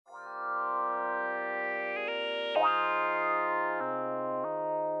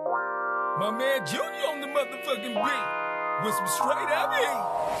My man Junior on the motherfucking beat with some straight up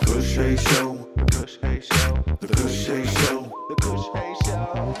heat. Kush Hay Show. Kush Hay Show. The Kush Hay Show. The Kush Hay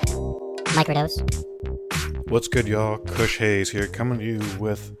Show. Microdose. What's good, y'all? Kush Hayes here, coming to you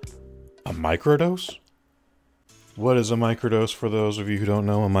with a microdose? What is a microdose? For those of you who don't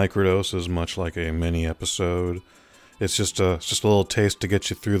know, a microdose is much like a mini episode. It's just a little taste to get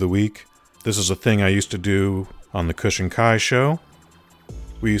you through the week. This is a thing I used to do on the Kush and Kai show.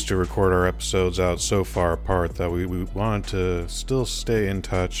 We used to record our episodes out so far apart that we wanted to still stay in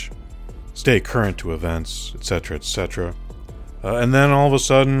touch, stay current to events, etc., etc. And then all of a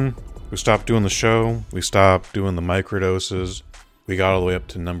sudden, we stopped doing the show, we stopped doing the microdoses, we got all the way up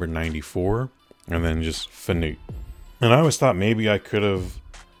to number 94, and then just finite. And I always thought maybe I could have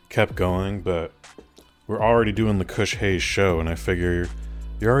kept going, but we're already doing the Kush Hayes show, and I figure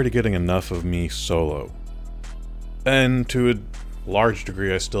you're already getting enough of me solo. And to a large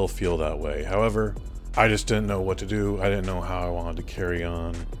degree, I still feel that way. However, I just didn't know what to do. I didn't know how I wanted to carry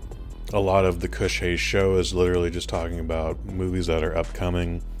on. A lot of the Kush Hayes show is literally just talking about movies that are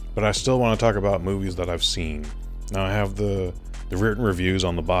upcoming, but I still want to talk about movies that I've seen. Now, I have the written reviews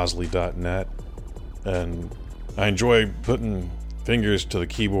on the Bosley.net, and I enjoy putting fingers to the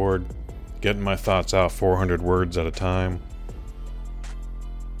keyboard, getting my thoughts out 400 words at a time,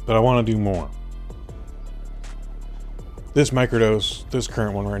 but I want to do more. This microdose, this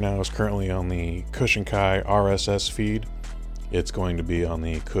current one right now, is currently on the Kush and Kai RSS feed. It's going to be on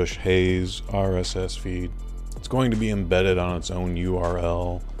the Kush Hayes RSS feed. It's going to be embedded on its own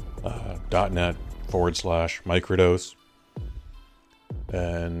URL, .net/microdose,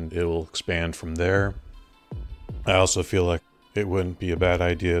 and it will expand from there. I also feel like it wouldn't be a bad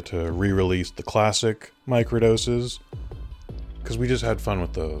idea to re-release the classic microdoses, because we just had fun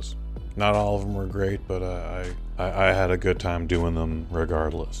with those. Not all of them were great, but I had a good time doing them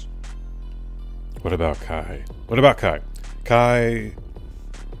regardless. What about Kai?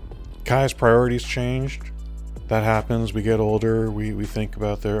 Kai's priorities changed. That happens. We get older. We think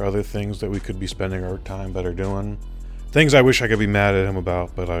about there are other things that we could be spending our time better doing. Things I wish I could be mad at him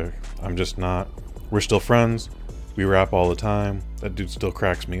about, but I'm just not. We're still friends. We rap all the time. That dude still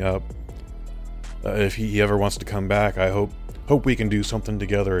cracks me up. If he ever wants to come back, I hope we can do something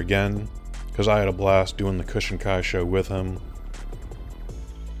together again, because I had a blast doing the Kush and Kai show with him.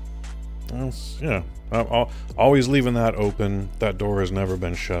 I'm always leaving that open. That door has never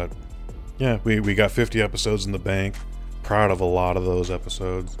been shut. Yeah, we got 50 episodes in the bank. Proud of a lot of those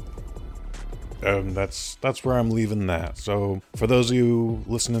episodes. That's where I'm leaving that. So for those of you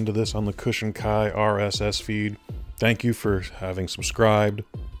listening to this on the Kush and Kai RSS feed, thank you for having subscribed.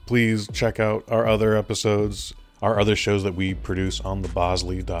 Please check out our other episodes, our other shows that we produce on the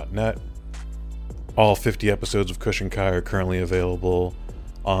Bosley.net. All 50 episodes of Kush and Kai are currently available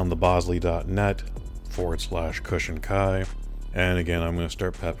on the Bosley.net/Kush and Kai. And again, I'm going to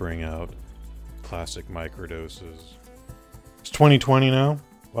start peppering out classic microdoses. It's 2020 now.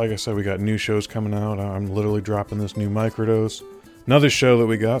 Like I said, we got new shows coming out. I'm literally dropping this new microdose. Another show that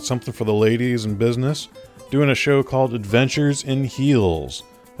we got, something for the ladies in business, doing a show called Adventures in Heels.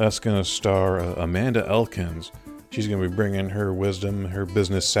 That's going to star Amanda Elkins. She's going to be bringing her wisdom, her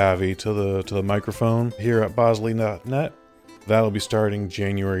business savvy to the microphone here at Bosley.net. That'll be starting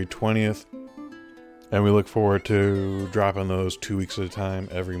January 20th. And we look forward to dropping those 2 weeks at a time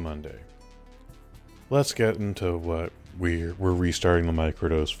every Monday. Let's get into what we're restarting the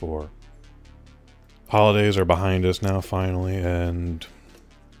microdose for. Holidays are behind us now finally, and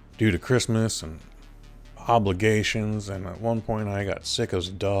due to Christmas and obligations, and at one point I got sick as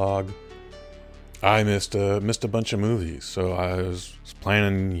a dog, I missed a bunch of movies. So I was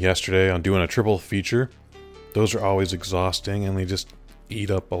planning yesterday on doing a triple feature. Those are always exhausting and they just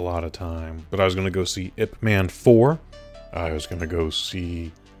eat up a lot of time. But I was going to go see Ip Man 4. I was going to go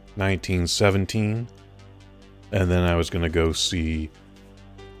see 1917. And then I was going to go see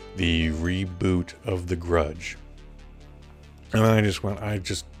the reboot of The Grudge. And then I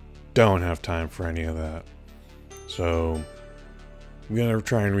just don't have time for any of that. So I'm going to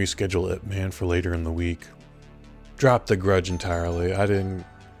try and reschedule Ip Man for later in the week. Drop The Grudge entirely. I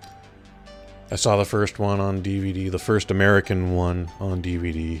saw the first one on DVD, the first American one on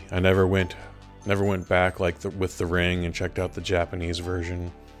DVD. I never went back with The Ring and checked out the Japanese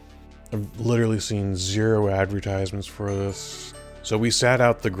version. I've literally seen zero advertisements for this. So we sat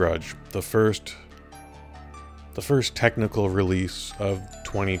out The Grudge, the first technical release of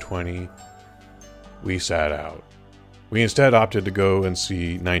 2020. We sat out. We instead opted to go and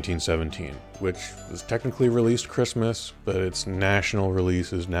see 1917, which was technically released Christmas, but its national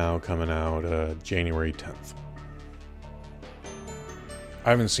release is now coming out January 10th. I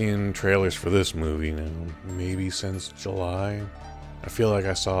haven't seen trailers for this movie now, maybe since July. I feel like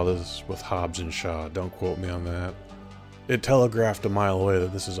I saw this with Hobbs and Shaw. Don't quote me on that. It telegraphed a mile away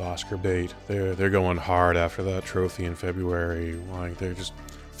that this is Oscar bait. They're going hard after that trophy in February. Like, they're just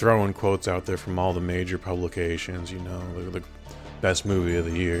throwing quotes out there from all the major publications. You know, the best movie of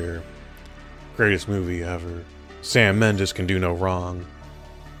the year, greatest movie ever. Sam Mendes can do no wrong.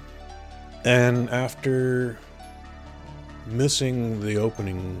 And after missing the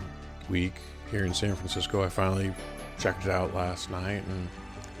opening week here in San Francisco, I finally checked it out last night,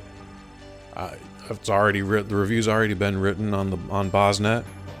 and it's already written. The review's already been written on Bosnet,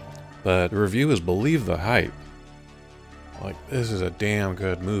 but the review is believe the hype. Like, this is a damn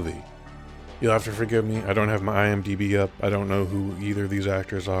good movie. You'll have to forgive me. I don't have my IMDb up. I don't know who either of these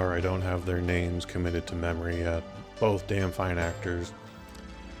actors are. I don't have their names committed to memory yet. Both damn fine actors.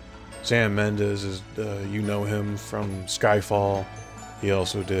 Sam Mendes is, you know him from Skyfall. He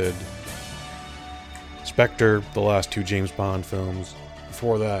also did Spectre, the last two James Bond films.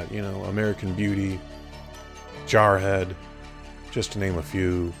 Before that, you know, American Beauty, Jarhead, just to name a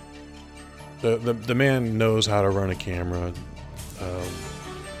few. The man knows how to run a camera.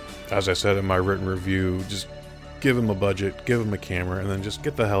 As I said in my written review, just give him a budget, give him a camera, and then just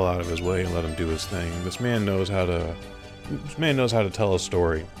get the hell out of his way and let him do his thing. This man knows how to tell a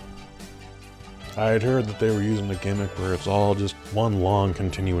story. I had heard that they were using a gimmick where it's all just one long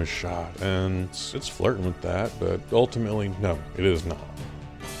continuous shot, and it's flirting with that, but ultimately, no, it is not.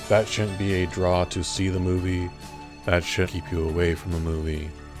 That shouldn't be a draw to see the movie. That should keep you away from the movie.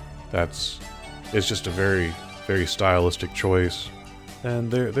 It's just a very, very stylistic choice.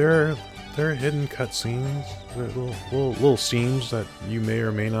 And there are hidden cut scenes, little scenes that you may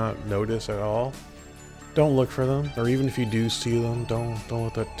or may not notice at all. Don't look for them, or even if you do see them, don't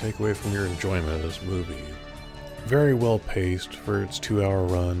let that take away from your enjoyment of this movie. Very well paced for its 2-hour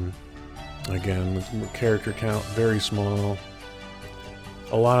run. Again, the character count very small.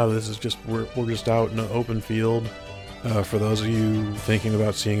 A lot of this is just we're just out in an open field. For those of you thinking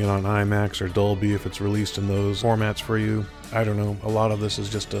about seeing it on IMAX or Dolby, if it's released in those formats for you, I don't know. A lot of this is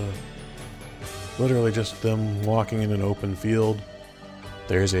just literally just them walking in an open field.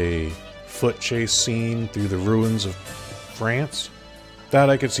 There's a foot chase scene through the ruins of France that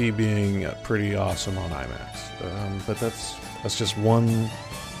I could see being pretty awesome on IMAX. But that's just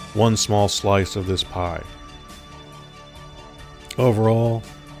one small slice of this pie. Overall,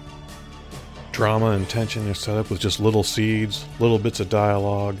 drama and tension are set up with just little seeds, little bits of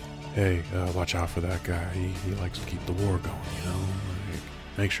dialogue. Hey, watch out for that guy. He likes to keep the war going, you know? Like,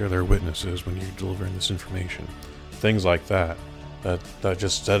 make sure they're witnesses when you're delivering this information. Things like that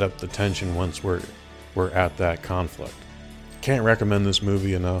just set up the tension once we're at that conflict. Can't recommend this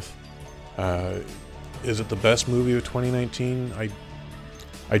movie enough. Is it the best movie of 2019?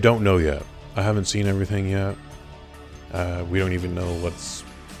 I don't know yet. I haven't seen everything yet. We don't even know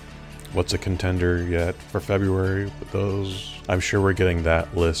what's a contender yet for February, but those, I'm sure we're getting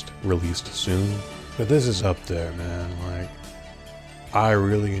that list released soon. But this is up there, man. Like, I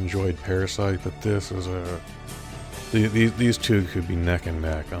really enjoyed Parasite, but this is these two could be neck and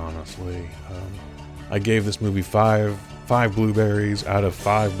neck, honestly. I gave this movie five blueberries out of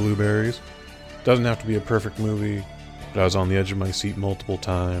 5 blueberries. Doesn't have to be a perfect movie, but I was on the edge of my seat multiple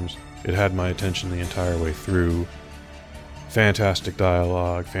times. It had my attention the entire way through. Fantastic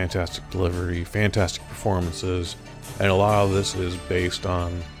dialogue, fantastic delivery, fantastic performances, and a lot of this is based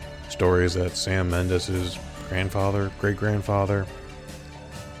on stories that Sam Mendes' great-grandfather,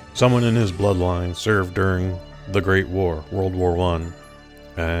 someone in his bloodline served during the Great War, World War I,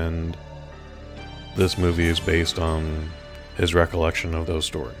 and this movie is based on his recollection of those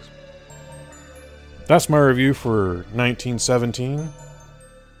stories. That's my review for 1917.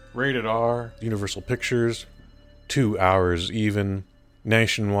 Rated R, Universal Pictures. 2 hours even.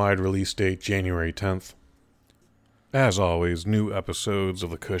 Nationwide release date January 10th. As always, new episodes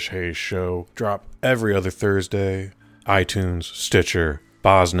of The Kush Hayes Show drop every other Thursday. iTunes, Stitcher,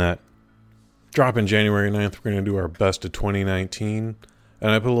 Bosnet. Dropping January 9th, we're going to do our best of 2019.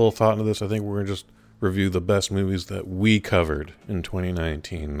 And I put a little thought into this. I think we're going to just review the best movies that we covered in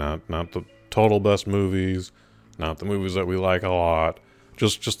 2019. Not the total best movies, not the movies that we like a lot.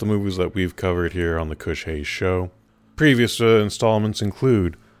 Just the movies that we've covered here on The Kush Hayes Show. Previous installments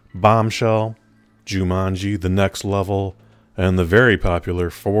include Bombshell, Jumanji, The Next Level, and the very popular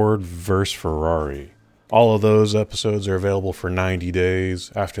Ford vs. Ferrari. All of those episodes are available for 90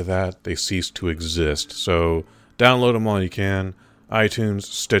 days. After that, they cease to exist. So download them while you can. iTunes,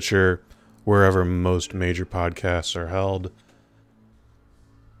 Stitcher, wherever most major podcasts are held.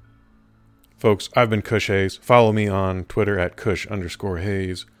 Folks, I've been Kush Hayes. Follow me on Twitter at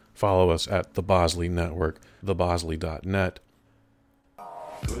Kush_Hayes. Follow us at The Bosley Network, thebosley.net.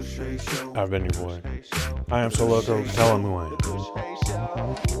 I've been your boy. I am so loco. Tell him who I am.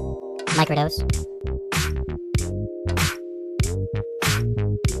 Microdose.